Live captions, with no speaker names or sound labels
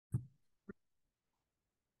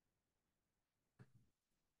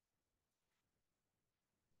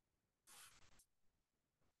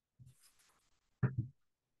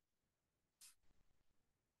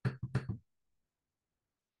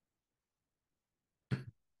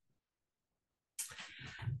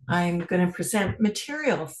I'm going to present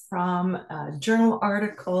material from a journal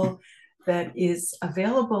article that is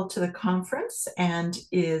available to the conference and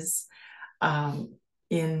is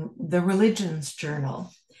in the Religions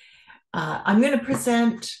Journal. I'm going to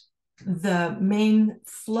present the main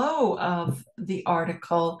flow of the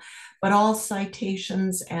article, but all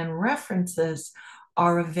citations and references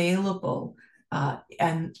are available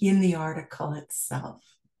and in the article itself.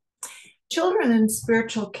 Children and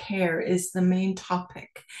spiritual care is the main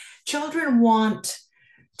topic. Children want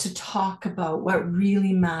to talk about what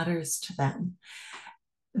really matters to them.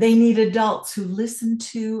 They need adults who listen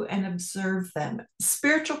to and observe them.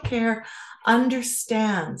 Spiritual care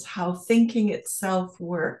understands how thinking itself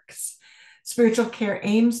works. Spiritual care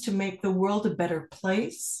aims to make the world a better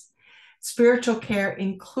place. Spiritual care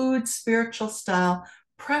includes spiritual style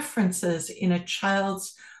preferences in a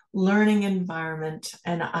child's learning environment,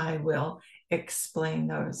 and I will explain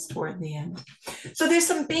those toward the end. So there's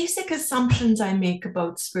some basic assumptions I make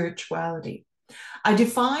about spirituality. I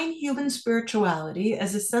define human spirituality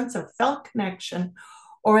as a sense of felt connection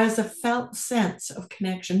or as a felt sense of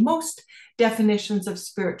connection. Most definitions of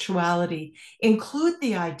spirituality include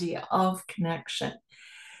the idea of connection.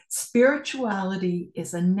 Spirituality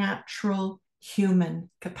is a natural human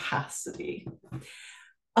capacity.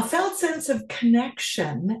 A felt sense of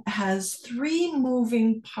connection has three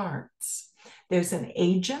moving parts. There's an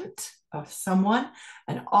agent of someone,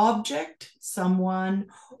 an object, someone,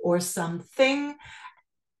 or something,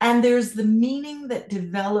 and there's the meaning that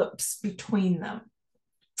develops between them.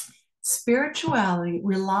 Spirituality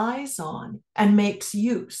relies on and makes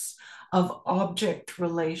use of object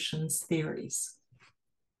relations theories.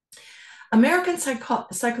 American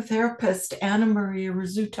psychotherapist Anna Maria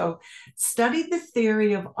Rizzuto studied the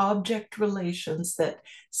theory of object relations that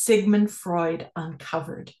Sigmund Freud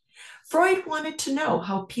uncovered. Freud wanted to know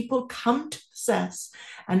how people come to possess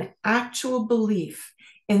an actual belief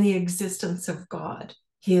in the existence of God.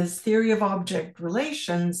 His theory of object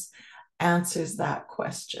relations answers that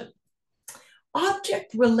question.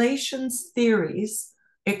 Object relations theories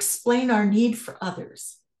explain our need for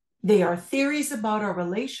others. They are theories about our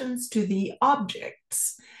relations to the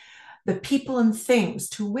objects, the people and things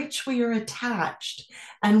to which we are attached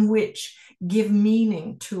and which give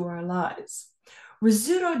meaning to our lives.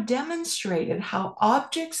 Rizzuto demonstrated how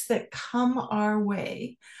objects that come our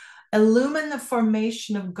way illumine the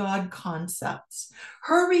formation of God concepts.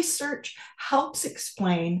 Her research helps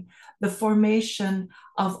explain the formation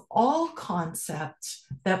of all concepts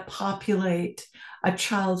that populate a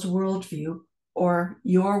child's worldview, or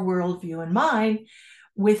your worldview and mine,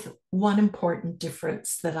 with one important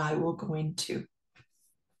difference that I will go into.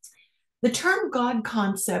 The term God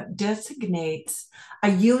concept designates a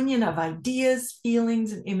union of ideas,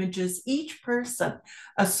 feelings, and images each person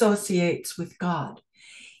associates with God.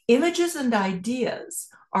 Images and ideas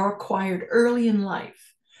are acquired early in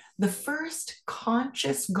life. The first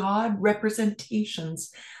conscious God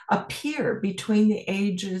representations appear between the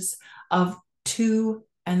ages of 2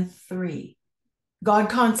 and 3. God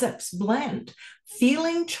concepts blend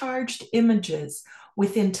feeling-charged images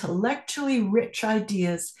with intellectually rich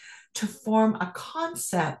ideas to form a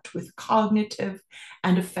concept with cognitive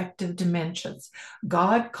and affective dimensions.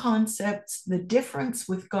 God concepts, the difference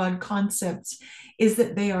with God concepts is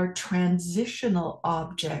that they are transitional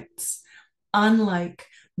objects, unlike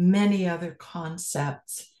many other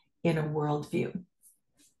concepts in a worldview.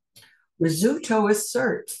 Rizzuto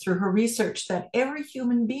asserts through her research that every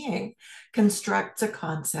human being constructs a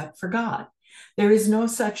concept for God. There is no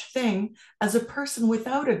such thing as a person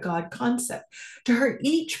without a God concept. To her,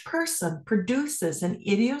 each person produces an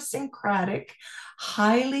idiosyncratic,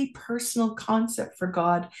 highly personal concept for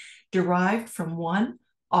God derived from 1,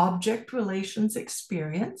 object relations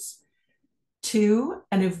experience, 2,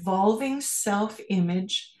 an evolving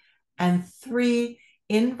self-image, and 3,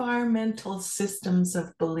 environmental systems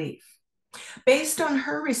of belief. Based on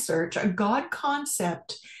her research, a God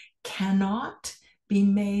concept cannot be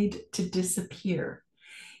made to disappear.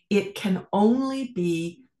 It can only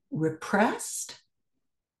be repressed,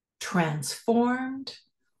 transformed,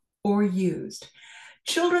 or used.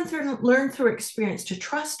 Children learn through experience to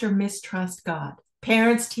trust or mistrust God.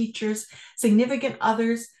 Parents, teachers, significant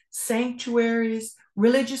others, sanctuaries,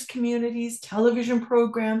 religious communities, television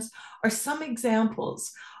programs are some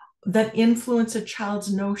examples that influence a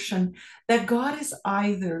child's notion that God is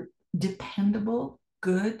either dependable,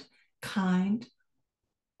 good, kind,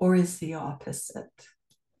 or is the opposite.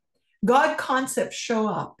 God concepts show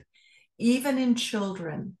up even in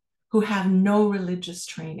children who have no religious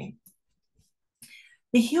training.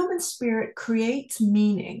 The human spirit creates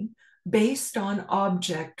meaning based on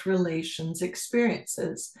object relations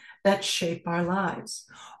experiences that shape our lives.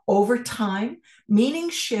 Over time, meaning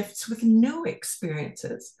shifts with new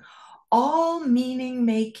experiences. All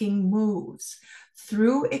meaning-making moves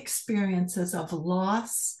through experiences of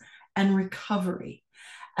loss and recovery.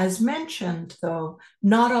 As mentioned, though,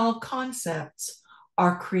 not all concepts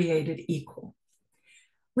are created equal.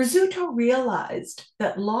 Rizzuto realized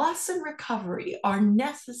that loss and recovery are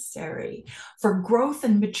necessary for growth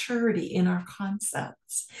and maturity in our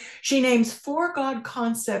concepts. She names 4 God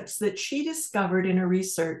concepts that she discovered in her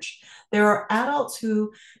research. There are adults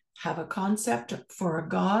who have a concept for a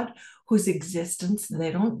God whose existence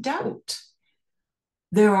they don't doubt.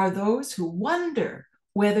 There are those who wonder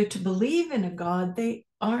whether to believe in a God they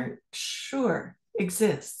aren't sure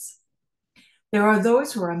exists. There are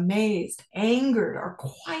those who are amazed, angered, or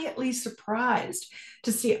quietly surprised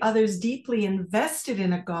to see others deeply invested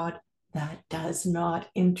in a God that does not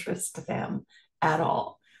interest them at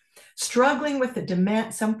all. Struggling with a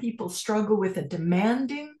demand, some people struggle with a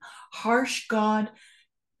demanding, harsh God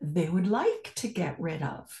they would like to get rid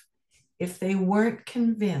of if they weren't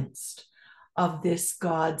convinced of this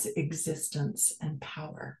God's existence and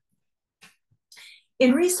power.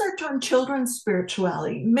 In research on children's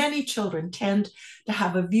spirituality, many children tend to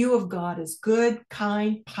have a view of God as good,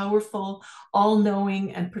 kind, powerful,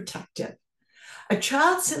 all-knowing, and protective. A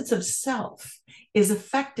child's sense of self is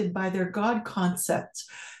affected by their God concepts,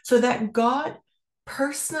 so that God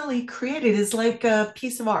personally created is like a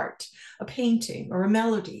piece of art, a painting, or a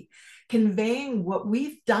melody, conveying what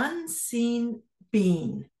we've done, seen,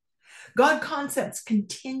 been. God concepts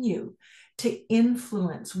continue to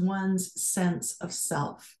influence one's sense of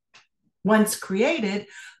self. Once created,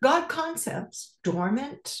 God concepts,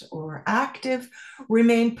 dormant or active,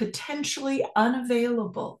 remain potentially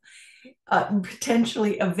available,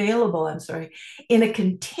 in a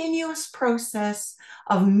continuous process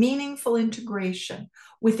of meaningful integration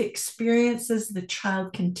with experiences the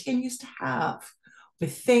child continues to have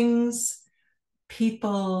with things,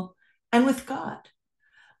 people, and with God.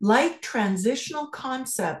 Like transitional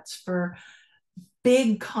concepts for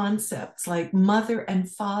big concepts like mother and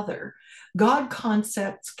father, God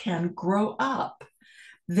concepts can grow up.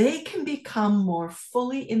 They can become more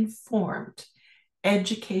fully informed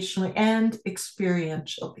educationally and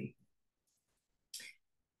experientially.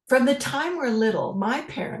 From the time we're little, my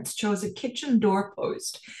parents chose a kitchen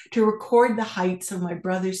doorpost to record the heights of my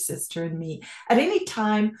brother, sister, and me. At any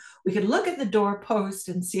time, we could look at the doorpost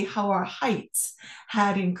and see how our heights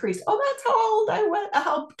had increased. Oh, that's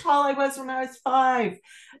how tall I was when I was 5.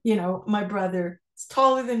 You know, my brother is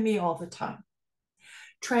taller than me all the time.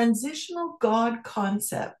 Transitional God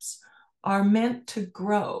concepts are meant to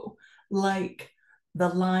grow like the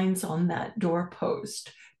lines on that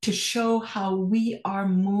doorpost, to show how we are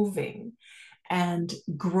moving and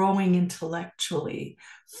growing intellectually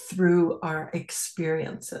through our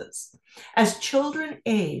experiences. As children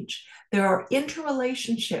age, there are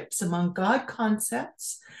interrelationships among God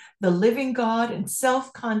concepts, the living God, and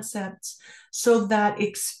self concepts, so that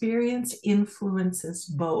experience influences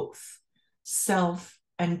both self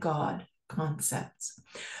and God concepts.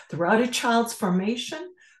 Throughout a child's formation,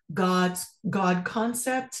 God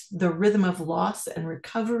concepts, the rhythm of loss and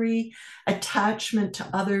recovery, attachment to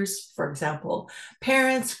others, for example,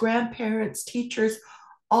 parents, grandparents, teachers,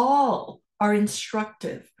 all are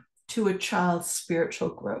instructive to a child's spiritual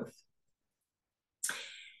growth.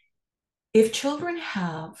 If children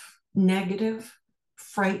have negative,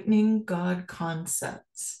 frightening God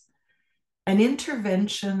concepts, an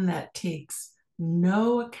intervention that takes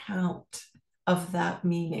no account of that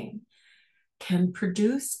meaning can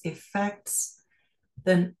produce effects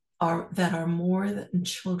that are more than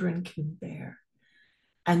children can bear,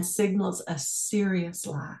 and signals a serious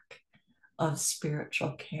lack of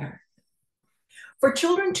spiritual care. For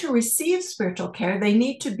children to receive spiritual care, they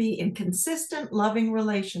need to be in consistent, loving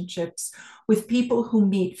relationships with people who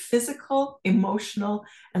meet physical, emotional,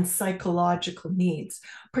 and psychological needs,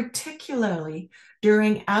 particularly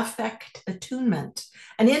during affect attunement,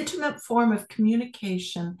 an intimate form of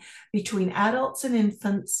communication between adults and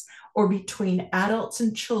infants, or between adults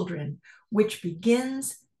and children, which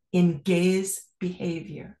begins in gaze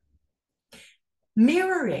behavior.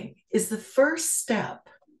 Mirroring is the first step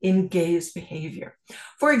in gaze behavior.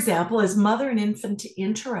 For example, as mother and infant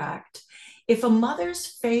interact, if a mother's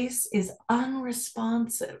face is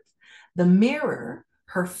unresponsive, the mirror,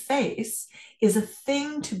 her face, is a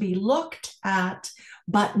thing to be looked at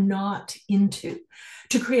but not into.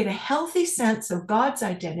 To create a healthy sense of God's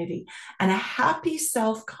identity and a happy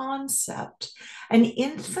self-concept, an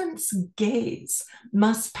infant's gaze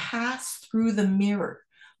must pass through the mirror,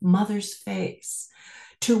 mother's face,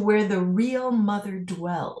 to where the real mother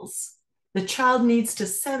dwells. The child needs to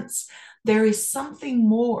sense there is something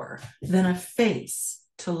more than a face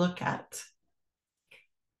to look at.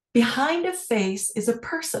 Behind a face is a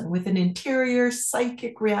person with an interior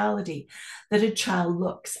psychic reality that a child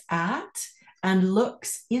looks at and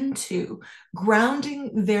looks into,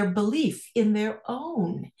 grounding their belief in their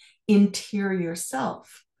own interior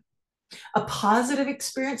self. A positive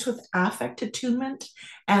experience with affect attunement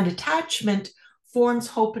and attachment forms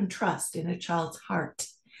hope and trust in a child's heart.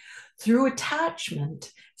 Through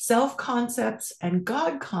attachment, self-concepts and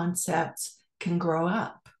God concepts can grow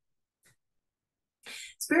up.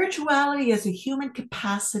 Spirituality as a human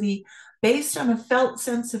capacity based on a felt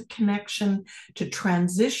sense of connection to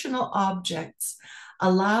transitional objects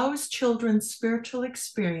allows children's spiritual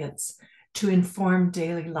experience to inform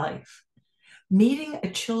daily life. Meeting a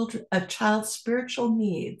child's spiritual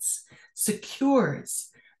needs secures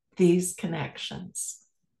these connections.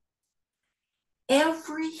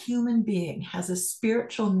 Every human being has a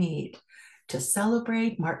spiritual need to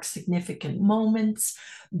celebrate, mark significant moments,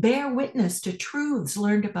 bear witness to truths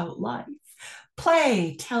learned about life,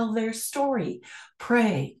 play, tell their story,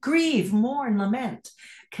 pray, grieve, mourn, lament,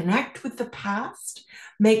 connect with the past,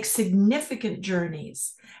 make significant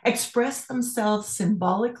journeys, express themselves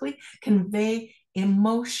symbolically, convey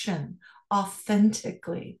emotion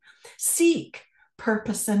authentically, seek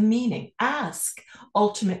purpose and meaning, ask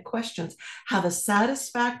ultimate questions, have a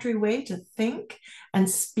satisfactory way to think and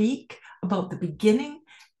speak about the beginning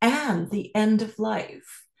and the end of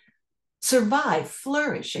life, survive,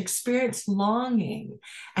 flourish, experience longing,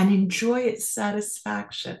 and enjoy its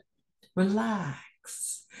satisfaction,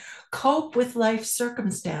 relax, cope with life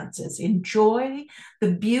circumstances, enjoy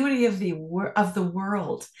the beauty of the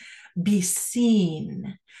world, be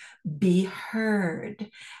seen, be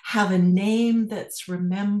heard, have a name that's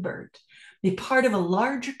remembered, be part of a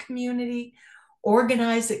larger community,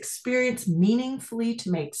 organize experience meaningfully to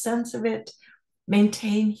make sense of it,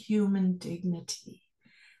 maintain human dignity,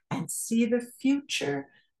 and see the future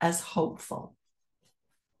as hopeful.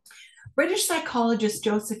 British psychologist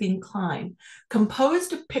Josephine Klein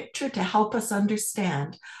composed a picture to help us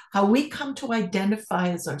understand how we come to identify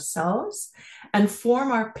as ourselves and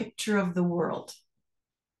form our picture of the world.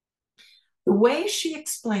 The way she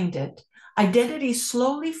explained it, identity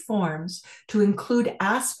slowly forms to include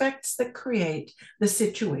aspects that create the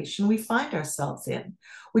situation we find ourselves in,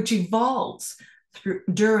 which evolves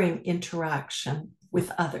during interaction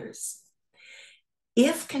with others.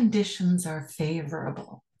 If conditions are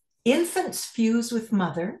favorable, infants fuse with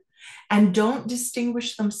mother and don't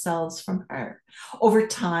distinguish themselves from her. Over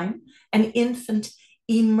time, an infant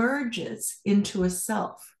emerges into a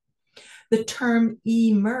self. The term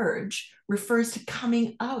emerge refers to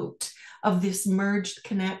coming out of this merged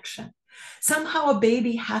connection. Somehow a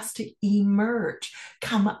baby has to emerge,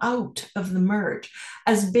 come out of the merge.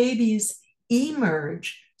 As babies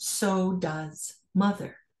emerge, so does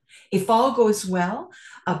mother. If all goes well,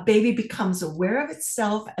 a baby becomes aware of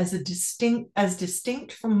itself as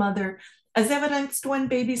distinct from mother, as evidenced when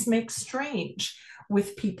babies make strange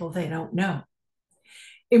with people they don't know.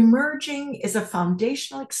 Emerging is a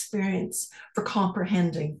foundational experience for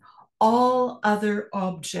comprehending all other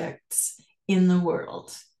objects in the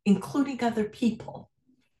world, including other people.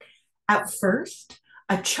 At first,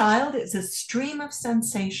 a child is a stream of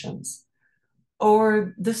sensations,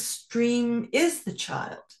 or the stream is the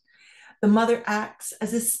child. The mother acts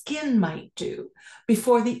as a skin might do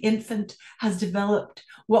before the infant has developed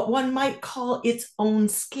what one might call its own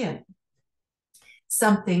skin,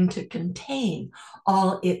 something to contain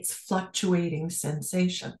all its fluctuating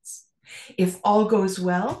sensations. If all goes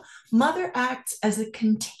well, mother acts as a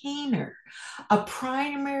container, a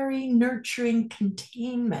primary nurturing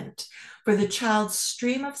containment for the child's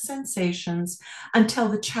stream of sensations until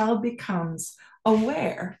the child becomes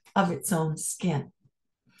aware of its own skin.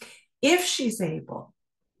 If she's able,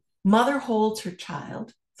 mother holds her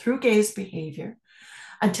child through gaze behavior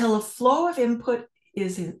until a flow of input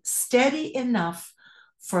is steady enough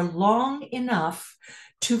for long enough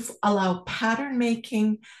to allow pattern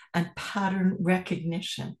making and pattern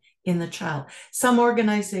recognition in the child. Some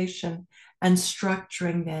organization and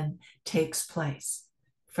structuring then takes place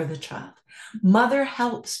for the child. Mother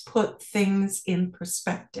helps put things in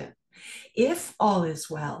perspective. If all is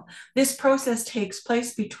well, this process takes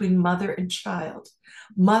place between mother and child.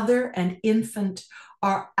 Mother and infant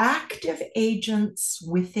are active agents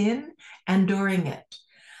within and during it.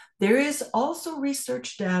 There is also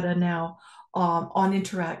research data now on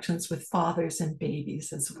interactions with fathers and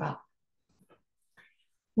babies as well.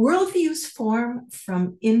 Worldviews form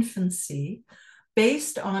from infancy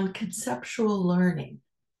based on conceptual learning.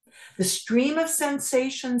 The stream of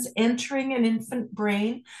sensations entering an infant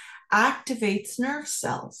brain activates nerve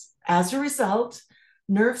cells. As a result,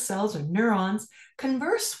 nerve cells or neurons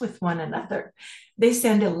converse with one another. They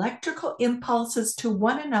send electrical impulses to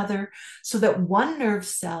one another so that one nerve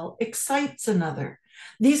cell excites another.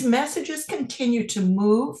 These messages continue to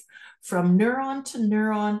move from neuron to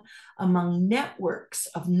neuron among networks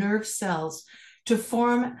of nerve cells to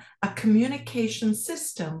form a communication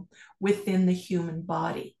system within the human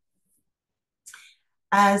body.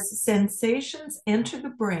 As sensations enter the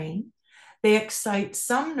brain, they excite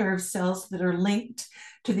some nerve cells that are linked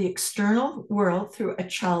to the external world through a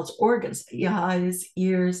child's organs, the eyes,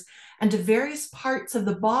 ears, and to various parts of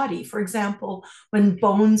the body. For example, when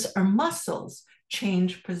bones or muscles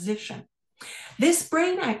change position. This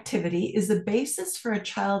brain activity is the basis for a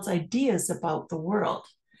child's ideas about the world.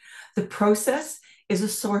 The process is a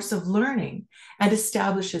source of learning and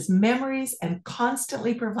establishes memories and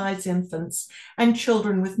constantly provides infants and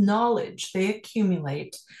children with knowledge they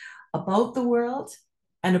accumulate about the world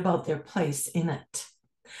and about their place in it.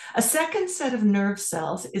 A second set of nerve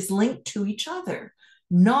cells is linked to each other,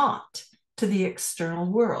 not to the external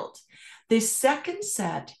world. This second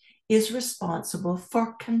set is responsible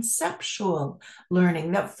for conceptual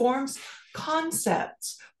learning that forms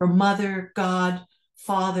concepts for mother, God,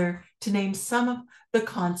 Father, to name some of the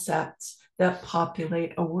concepts that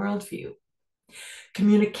populate a worldview.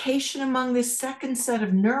 Communication among this second set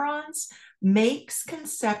of neurons makes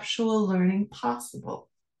conceptual learning possible.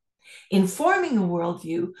 In forming a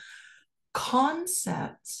worldview,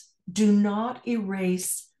 concepts do not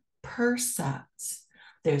erase percepts.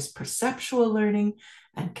 There's perceptual learning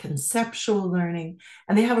and conceptual learning,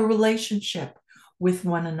 and they have a relationship with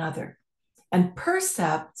one another. And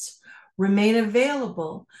percepts remain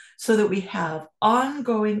available so that we have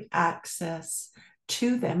ongoing access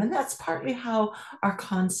to them. And that's partly how our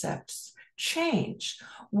concepts change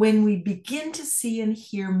when we begin to see and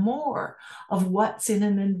hear more of what's in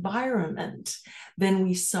an environment than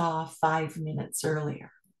we saw 5 minutes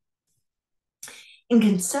earlier. In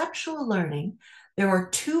conceptual learning, there are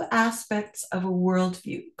two aspects of a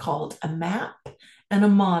worldview called a map and a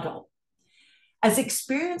model. As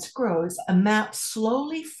experience grows, a map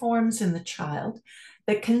slowly forms in the child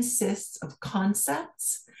that consists of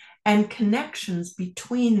concepts and connections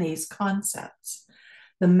between these concepts.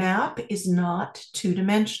 The map is not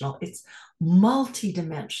two-dimensional, it's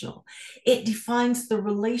multidimensional. It defines the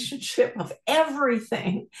relationship of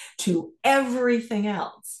everything to everything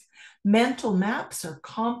else. Mental maps are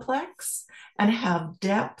complex and have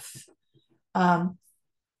depth and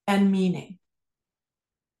meaning.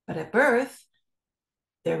 But at birth,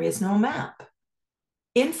 there is no map.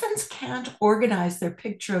 Infants can't organize their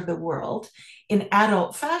picture of the world in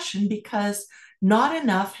adult fashion because not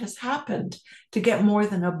enough has happened to get more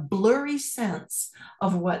than a blurry sense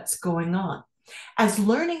of what's going on. As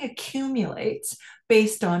learning accumulates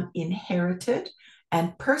based on inherited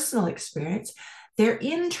and personal experience, their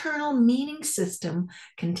internal meaning system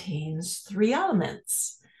contains three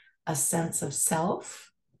elements: a sense of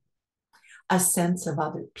self, a sense of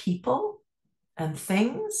other people and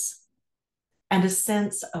things, and a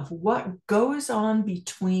sense of what goes on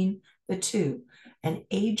between the two: an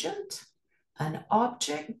agent, an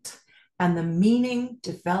object, and the meaning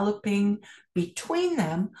developing between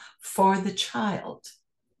them for the child.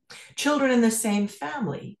 Children in the same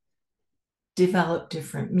family develop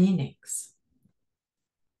different meanings.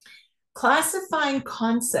 Classifying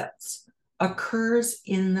concepts occurs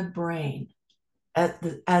in the brain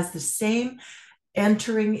as the same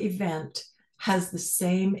entering event has the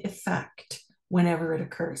same effect whenever it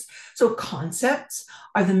occurs. So concepts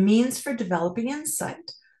are the means for developing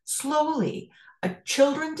insight. Slowly,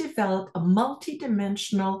 children develop a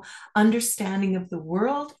multidimensional understanding of the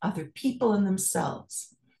world, other people, and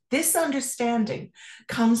themselves. This understanding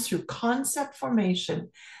comes through concept formation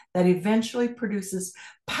that eventually produces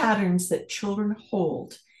patterns that children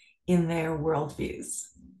hold in their worldviews.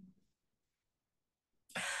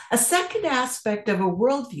 A second aspect of a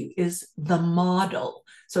worldview is the model.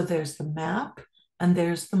 So there's the map and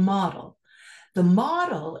there's the model. The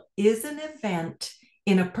model is an event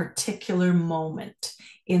in a particular moment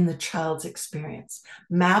in the child's experience.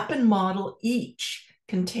 Map and model each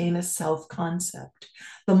contain a self-concept.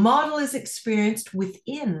 The model is experienced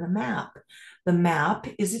within the map. The map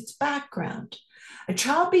is its background. A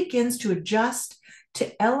child begins to adjust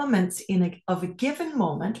to elements of a given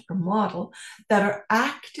moment or model that are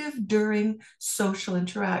active during social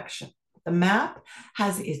interaction. The map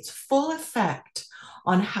has its full effect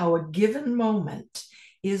on how a given moment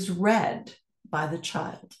is read by the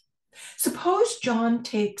child. Suppose John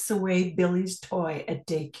takes away Billy's toy at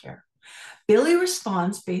daycare. Billy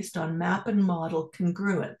responds based on map and model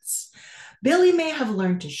congruence. Billy may have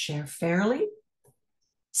learned to share fairly,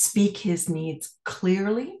 speak his needs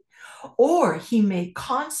clearly, or he may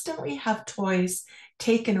constantly have toys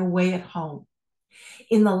taken away at home.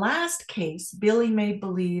 In the last case, Billy may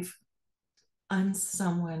believe, I'm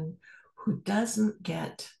someone who doesn't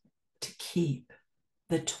get to keep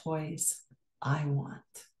the toys I want.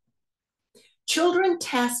 Children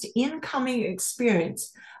test incoming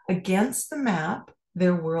experience against the map,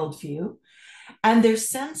 their worldview, and their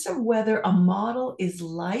sense of whether a model is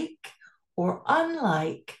like or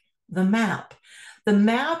unlike the map. The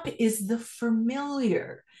map is the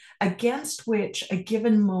familiar against which a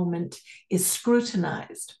given moment is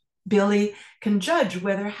scrutinized. Billy can judge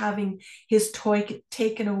whether having his toy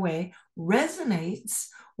taken away resonates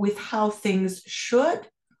with how things should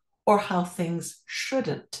or how things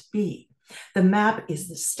shouldn't be. The map is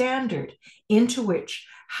the standard into which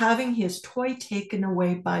having his toy taken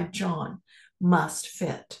away by John must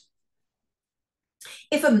fit.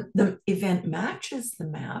 If the event matches the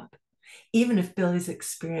map, even if Billy's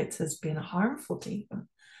experience has been harmful to him,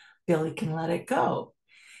 Billy can let it go.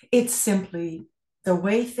 It's simply the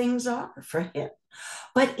way things are for him.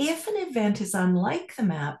 But if an event is unlike the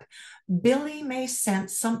map, Billy may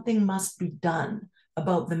sense something must be done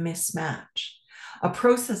about the mismatch. A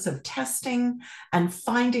process of testing and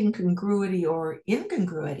finding congruity or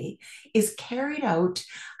incongruity is carried out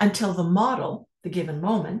until the model, the given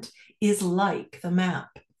moment, is like the map.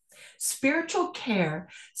 Spiritual care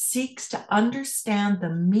seeks to understand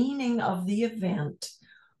the meaning of the event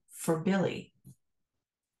for Billy.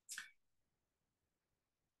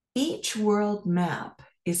 Each world map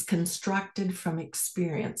is constructed from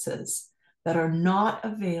experiences that are not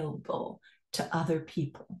available to other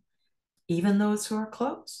people, even those who are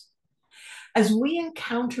close. As we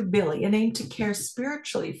encounter Billy and aim to care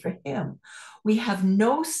spiritually for him, we have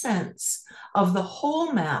no sense of the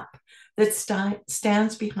whole map that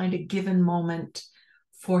stands behind a given moment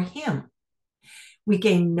for him. We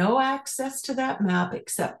gain no access to that map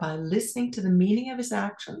except by listening to the meaning of his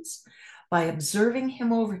actions, by observing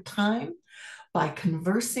him over time, by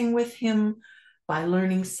conversing with him, by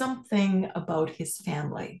learning something about his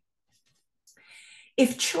family.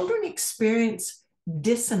 If children experience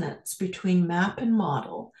dissonance between map and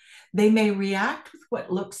model, they may react with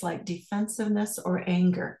what looks like defensiveness or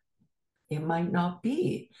anger. It might not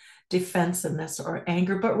be defensiveness or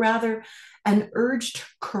anger, but rather an urge to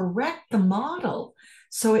correct the model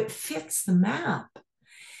so it fits the map.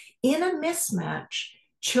 In a mismatch,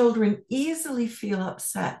 children easily feel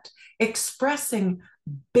upset, expressing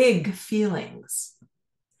big feelings.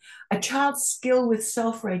 A child's skill with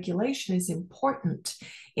self-regulation is important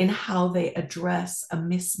in how they address a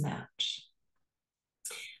mismatch.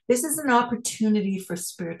 This is an opportunity for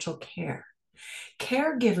spiritual care.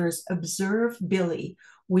 Caregivers observe Billy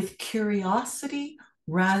with curiosity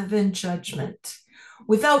rather than judgment,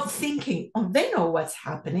 without thinking, oh, they know what's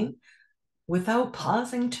happening, without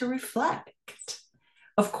pausing to reflect.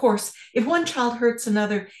 Of course, if one child hurts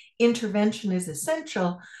another, intervention is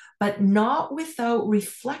essential, but not without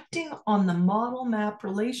reflecting on the model map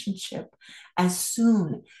relationship as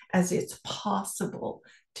soon as it's possible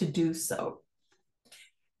to do so.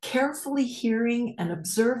 Carefully hearing and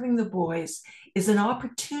observing the boys is an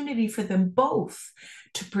opportunity for them both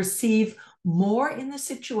to perceive more in the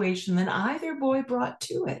situation than either boy brought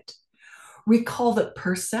to it. Recall that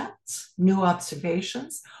percepts, new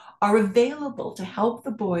observations, are available to help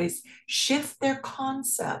the boys shift their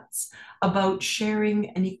concepts about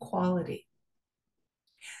sharing and equality.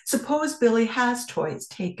 Suppose Billy has toys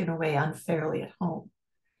taken away unfairly at home.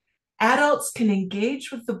 Adults can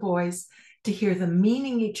engage with the boys to hear the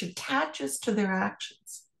meaning each attaches to their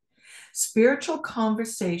actions. Spiritual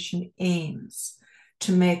conversation aims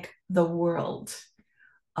to make the world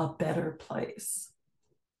a better place.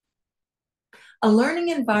 A learning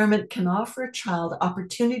environment can offer a child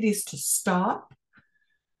opportunities to stop,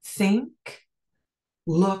 think,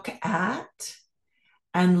 look at,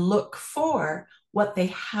 and look for what they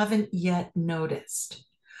haven't yet noticed.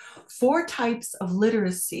 4 types of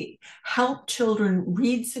literacy help children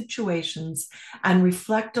read situations and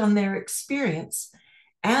reflect on their experience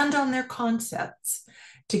and on their concepts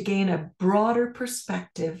to gain a broader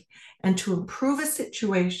perspective and to improve a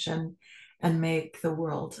situation and make the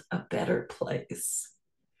world a better place.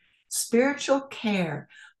 Spiritual care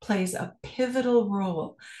plays a pivotal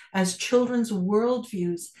role as children's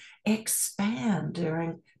worldviews expand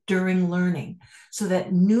during learning so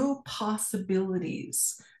that new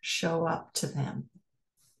possibilities show up to them.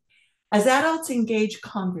 As adults engage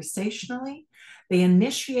conversationally, they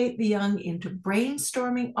initiate the young into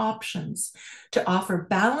brainstorming options to offer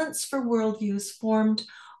balance for worldviews formed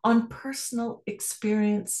on personal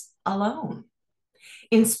experience alone.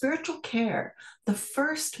 In spiritual care, the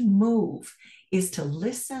first move is to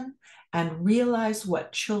listen and realize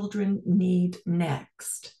what children need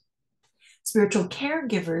next. Spiritual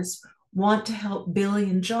caregivers want to help Billy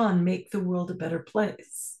and John make the world a better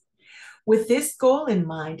place. With this goal in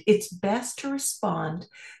mind, it's best to respond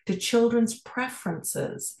to children's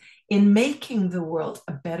preferences in making the world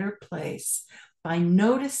a better place by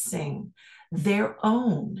noticing their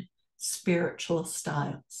own spiritual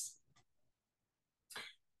styles.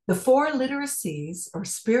 The four literacies or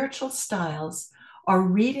spiritual styles are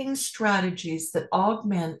reading strategies that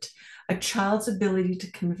augment a child's ability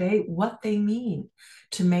to convey what they mean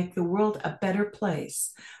to make the world a better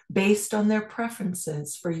place based on their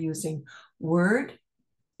preferences for using word,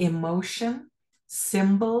 emotion,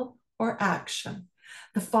 symbol, or action.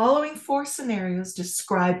 The following four scenarios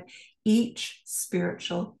describe each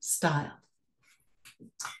spiritual style.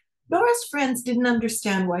 Nora's friends didn't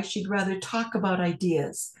understand why she'd rather talk about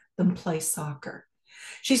ideas than play soccer.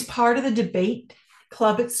 She's part of the debate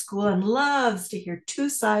club at school and loves to hear two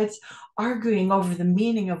sides arguing over the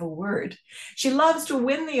meaning of a word. She loves to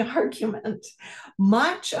win the argument.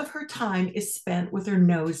 Much of her time is spent with her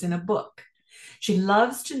nose in a book. She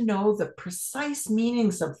loves to know the precise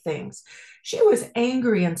meanings of things. She was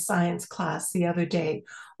angry in science class the other day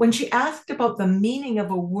when she asked about the meaning of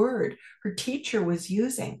a word her teacher was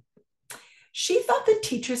using. She thought the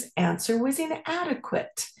teacher's answer was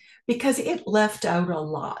inadequate because it left out a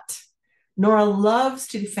lot. Nora loves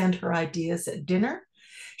to defend her ideas at dinner.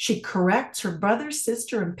 She corrects her brother,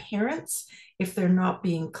 sister, and parents if they're not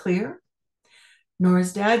being clear.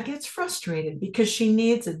 Nora's dad gets frustrated because she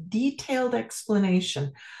needs a detailed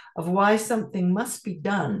explanation of why something must be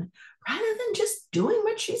done rather than just doing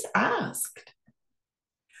what she's asked.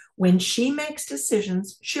 When she makes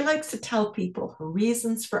decisions, she likes to tell people her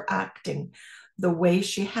reasons for acting the way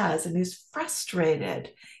she has and is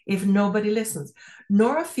frustrated if nobody listens.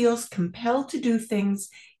 Nora feels compelled to do things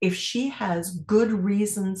if she has good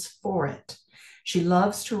reasons for it. She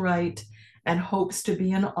loves to write and hopes to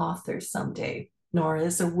be an author someday. Nora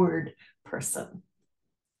is a word person.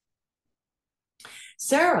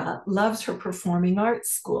 Sarah loves her performing arts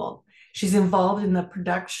school. She's involved in the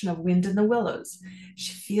production of Wind in the Willows.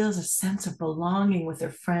 She feels a sense of belonging with her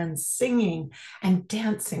friends, singing and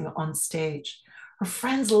dancing on stage. Her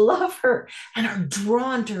friends love her and are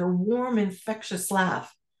drawn to her warm, infectious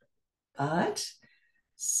laugh. But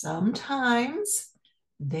sometimes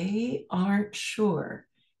they aren't sure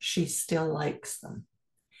she still likes them.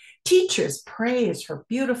 Teachers praise her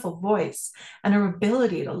beautiful voice and her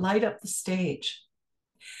ability to light up the stage.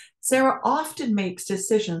 Sarah often makes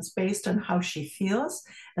decisions based on how she feels,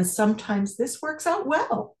 and sometimes this works out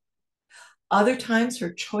well. Other times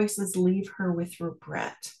her choices leave her with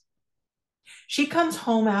regret. She comes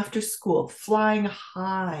home after school flying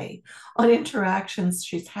high on interactions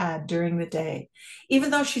she's had during the day.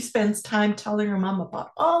 Even though she spends time telling her mom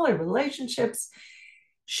about all her relationships,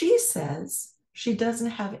 she says she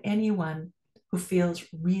doesn't have anyone who feels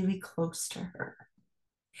really close to her.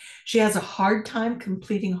 She has a hard time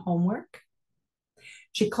completing homework.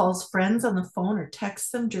 She calls friends on the phone or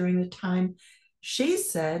texts them during the time she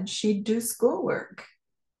said she'd do schoolwork.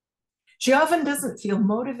 She often doesn't feel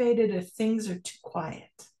motivated if things are too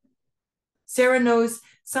quiet. Sarah knows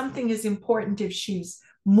something is important if she's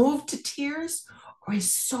moved to tears or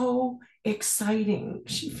is so exciting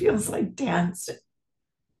she feels like dancing.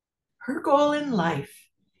 Her goal in life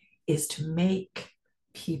is to make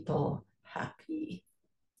people happy.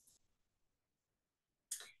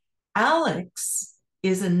 Alex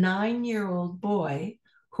is a 9-year-old boy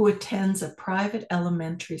who attends a private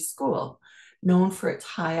elementary school known for its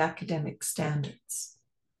high academic standards.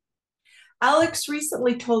 Alex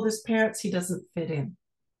recently told his parents he doesn't fit in.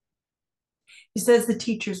 He says the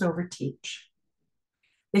teachers overteach.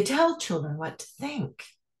 They tell children what to think.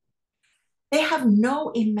 They have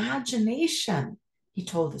no imagination, he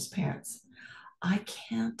told his parents. I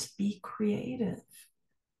can't be creative.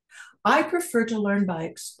 I prefer to learn by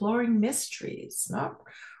exploring mysteries, not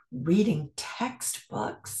reading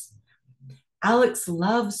textbooks. Alex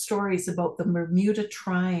loves stories about the Bermuda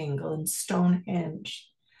Triangle and Stonehenge.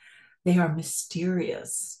 They are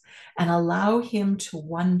mysterious and allow him to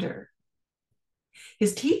wonder.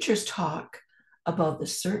 His teachers talk about the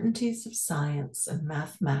certainties of science and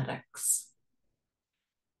mathematics.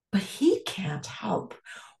 But he can't help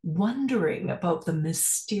wondering about the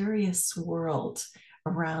mysterious world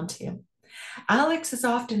around him. Alex is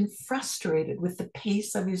often frustrated with the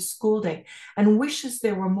pace of his school day and wishes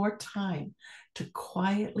there were more time to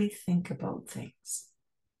quietly think about things.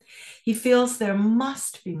 He feels there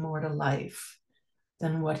must be more to life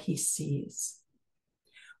than what he sees.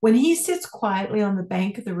 When he sits quietly on the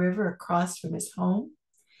bank of the river across from his home,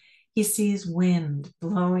 he sees wind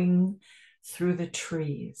blowing through the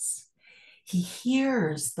trees. He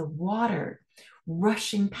hears the water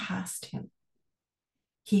rushing past him.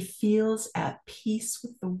 He feels at peace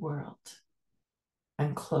with the world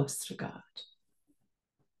and close to God.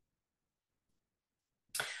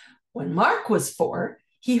 When Mark was 4,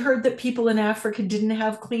 he heard that people in Africa didn't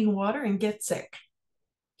have clean water and get sick.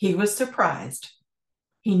 He was surprised.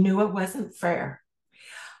 He knew it wasn't fair.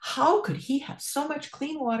 How could he have so much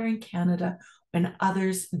clean water in Canada when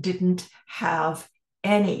others didn't have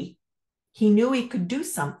any? He knew he could do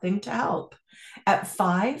something to help. At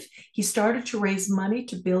 5, he started to raise money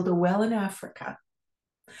to build a well in Africa.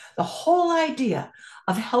 The whole idea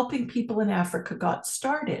of helping people in Africa got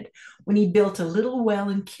started when he built a little well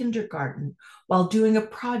in kindergarten while doing a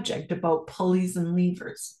project about pulleys and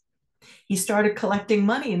levers. He started collecting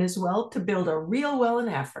money in his well to build a real well in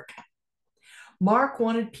Africa. Mark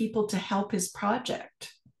wanted people to help his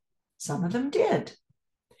project. Some of them did.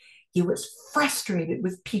 He was frustrated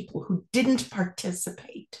with people who didn't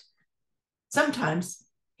participate. Sometimes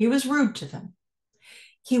he was rude to them.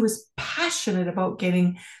 He was passionate about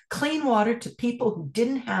getting clean water to people who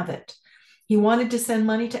didn't have it. He wanted to send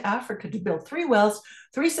money to Africa to build 3 wells,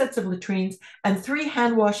 3 sets of latrines, and 3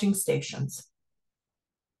 hand washing stations.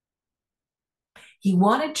 He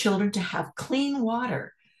wanted children to have clean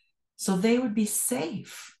water so they would be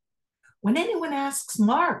safe. When anyone asks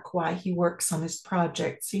Mark why he works on his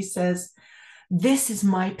projects, he says, "This is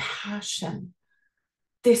my passion.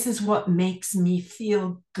 This is what makes me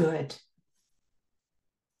feel good."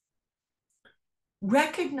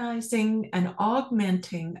 Recognizing and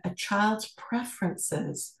augmenting a child's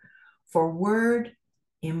preferences for word,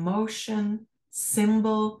 emotion,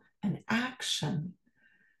 symbol, and action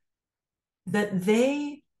that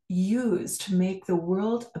they use to make the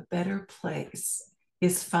world a better place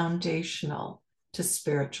is foundational to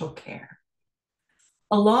spiritual care.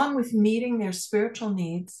 Along with meeting their spiritual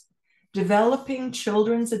needs, developing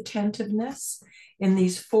children's attentiveness in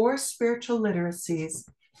these 4 spiritual literacies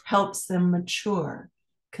helps them mature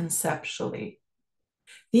conceptually.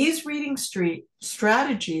 These reading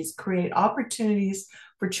strategies create opportunities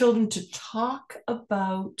for children to talk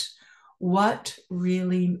about what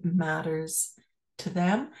really matters to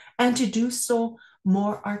them and to do so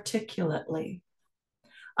more articulately.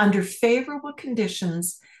 Under favorable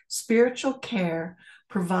conditions, spiritual care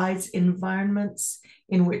provides environments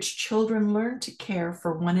in which children learn to care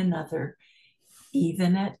for one another,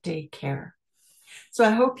 even at daycare. So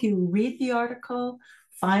I hope you read the article,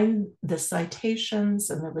 find the citations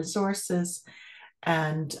and the resources,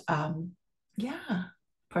 and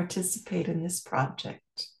participate in this project.